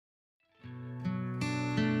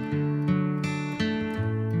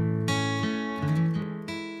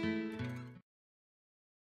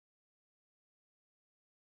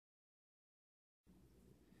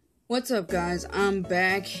What's up, guys? I'm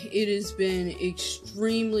back. It has been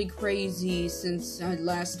extremely crazy since I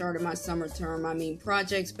last started my summer term. I mean,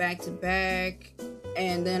 projects back to back,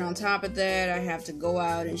 and then on top of that, I have to go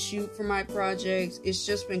out and shoot for my projects. It's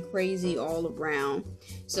just been crazy all around.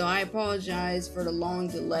 So I apologize for the long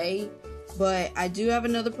delay, but I do have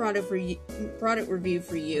another product review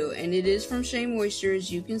for you, and it is from Shea Moisture, as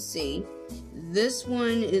you can see. This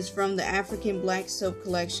one is from the African Black Soap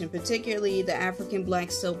collection, particularly the African Black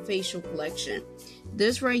Soap Facial collection.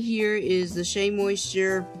 This right here is the Shea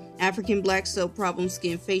Moisture African Black Soap Problem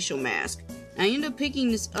Skin Facial Mask. I ended up picking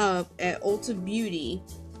this up at Ulta Beauty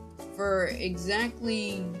for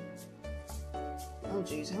exactly, oh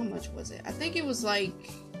geez, how much was it? I think it was like,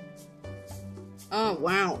 oh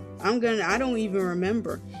wow, I don't even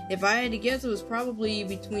remember. If I had to guess, it was probably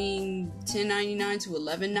between $10.99 to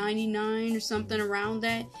 $11.99 or something around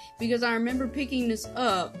that, because I remember picking this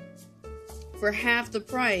up for half the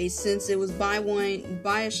price, since it was buy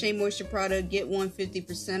a Shea Moisture product, get one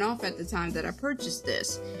 50% off at the time that I purchased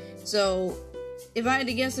this. So if I had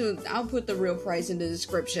to guess, I'll put the real price in the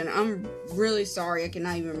description. I'm really sorry, I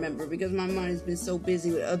cannot even remember because my mind has been so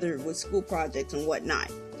busy with school projects and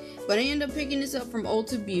whatnot. But I ended up picking this up from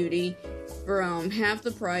Ulta Beauty for half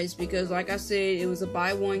the price, because like I said, it was a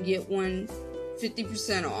buy one get one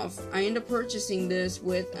 50% off. I ended up purchasing this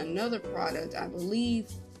with another product. I believe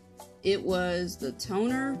it was the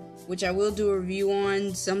toner, which I will do a review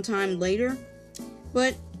on sometime later.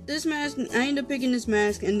 But this mask, I ended up picking this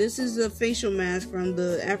mask, and this is a facial mask from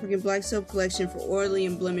the African Black Soap collection for oily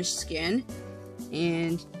and blemished skin.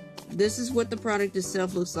 And this is what the product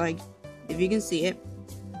itself looks like, if you can see it.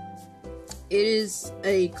 It is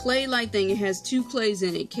a clay-like thing. It has two clays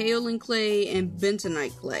in it, kaolin clay and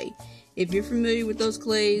bentonite clay. If you're familiar with those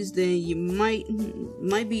clays, then you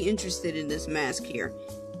might be interested in this mask here.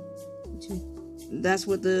 That's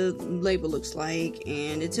what the label looks like,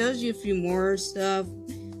 and it tells you a few more stuff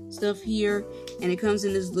here, and it comes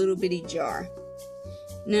in this little bitty jar.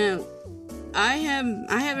 Now, I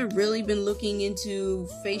haven't really been looking into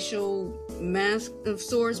facial masks of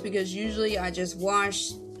sorts, because usually I just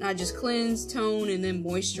cleanse, tone, and then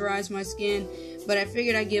moisturize my skin. But I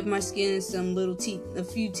figured I'd give my skin a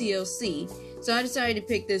few TLC. So I decided to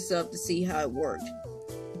pick this up to see how it worked.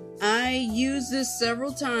 I used this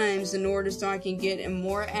several times in order so I can get a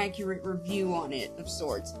more accurate review on it of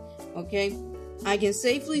sorts. Okay? I can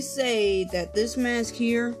safely say that this mask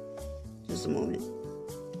here, just a moment.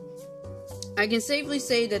 I can safely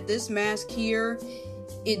say that this mask here,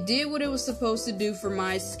 it did what it was supposed to do for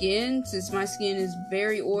my skin, since my skin is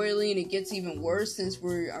very oily, and it gets even worse since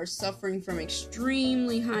we are suffering from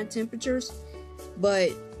extremely high temperatures.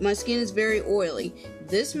 But my skin is very oily.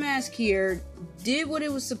 This mask here did what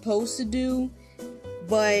it was supposed to do,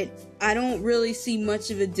 but I don't really see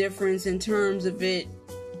much of a difference in terms of it,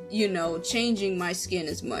 changing my skin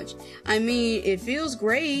as much. I mean, it feels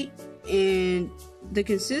great, and the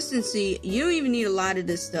consistency, you don't even need a lot of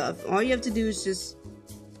this stuff. All you have to do is just,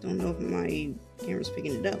 don't know if my camera's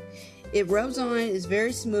picking it up. It rubs on, it's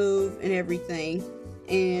very smooth and everything.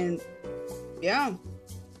 And yeah,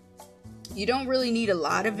 you don't really need a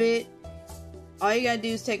lot of it. All you gotta do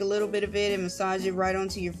is take a little bit of it and massage it right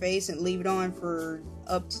onto your face and leave it on for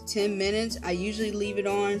up to 10 minutes. I usually leave it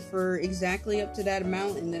on for exactly up to that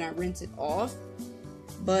amount, and then I rinse it off.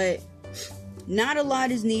 But not a lot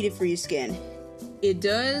is needed for your skin. It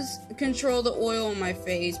does control the oil on my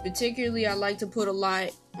face. Particularly, I like to put a lot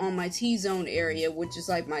on my T-zone area, which is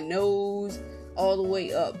like my nose all the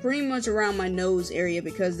way up, pretty much around my nose area,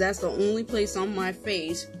 because that's the only place on my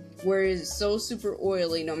face where it's so super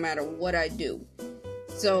oily no matter what I do.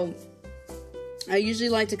 So I usually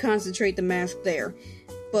like to concentrate the mask there.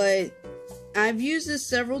 But I've used this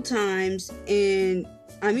several times, and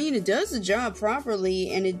I mean, it does the job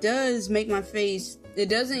properly, and it does make my face, it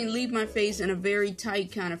doesn't leave my face in a very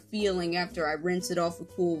tight kind of feeling after I rinse it off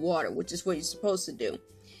with cool water, which is what you're supposed to do.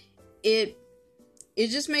 It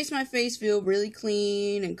just makes my face feel really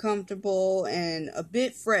clean and comfortable and a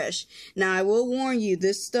bit fresh. Now, I will warn you,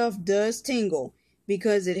 this stuff does tingle,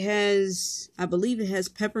 because it has, I believe it has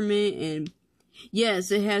peppermint and, yes,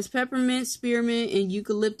 it has peppermint, spearmint, and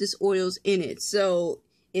eucalyptus oils in it. So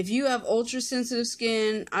if you have ultra sensitive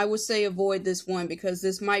skin, I would say avoid this one, because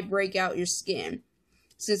this might break out your skin,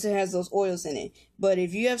 since it has those oils in it. But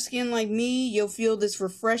if you have skin like me, you'll feel this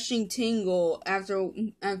refreshing tingle after a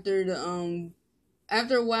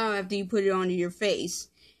while, after you put it onto your face.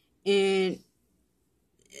 And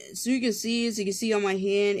so you can see, as you can see on my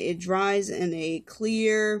hand, it dries in a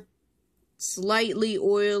clear, slightly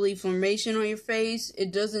oily formation on your face.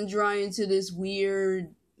 It doesn't dry into this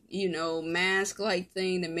weird mask like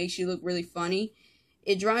thing that makes you look really funny.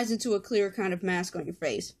 It dries into a clear kind of mask on your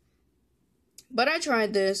face. But I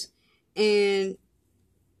tried this, and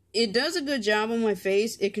it does a good job on my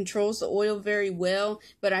face. It controls the oil very well,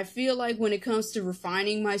 but I feel like when it comes to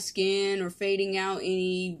refining my skin or fading out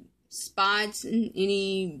any spots,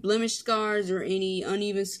 any blemish scars, or any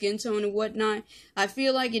uneven skin tone and whatnot, I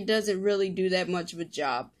feel like it doesn't really do that much of a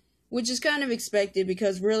job, which is kind of expected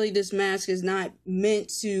because really this mask is not meant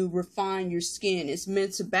to refine your skin. It's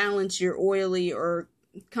meant to balance your oily or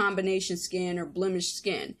combination skin or blemished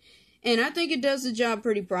skin. And I think it does the job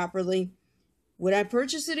pretty properly. Would I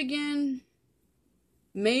purchase it again?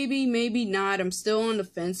 Maybe, maybe not. I'm still on the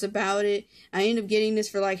fence about it. I end up getting this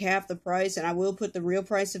for like half the price, and I will put the real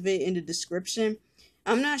price of it in the description.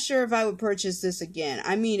 I'm not sure if I would purchase this again.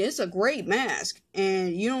 I mean, it's a great mask,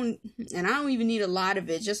 and I don't even need a lot of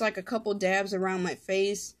it. Just like a couple dabs around my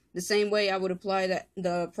face, the same way I would apply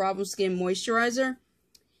the Problem Skin moisturizer.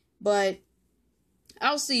 But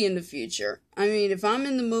I'll see in the future. I mean, if I'm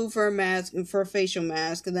in the mood for a mask, for a facial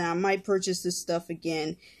mask, then I might purchase this stuff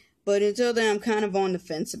again. But until then, I'm kind of on the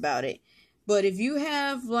fence about it. But if you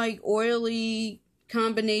have like oily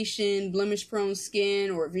combination blemish prone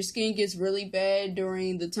skin, or if your skin gets really bad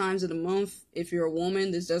during the times of the month, if you're a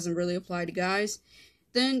woman, this doesn't really apply to guys,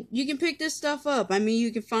 then you can pick this stuff up. I mean,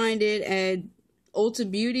 you can find it at Ulta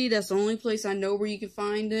Beauty. That's the only place I know where you can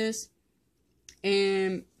find this.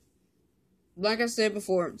 And like I said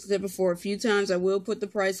before a few times, I will put the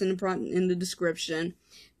price in the description.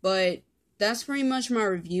 But that's pretty much my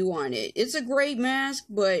review on it. It's a great mask,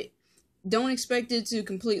 but don't expect it to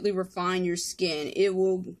completely refine your skin. It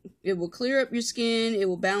will clear up your skin. It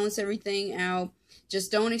will balance everything out.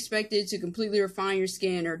 Just don't expect it to completely refine your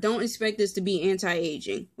skin, or don't expect this to be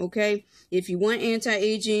anti-aging, okay? If you want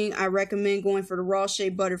anti-aging, I recommend going for the Raw Shea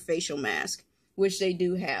Butter Facial Mask, which they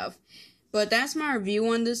do have. But that's my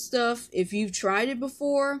review on this stuff. If you've tried it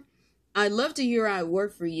before, I'd love to hear how it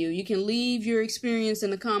worked for you. You can leave your experience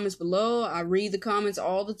in the comments below. I read the comments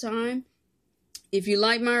all the time. If you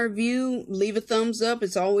like my review, leave a thumbs up.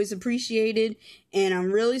 It's always appreciated. And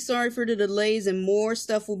I'm really sorry for the delays, and more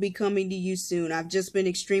stuff will be coming to you soon. I've just been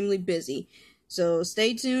extremely busy. So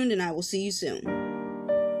stay tuned, and I will see you soon.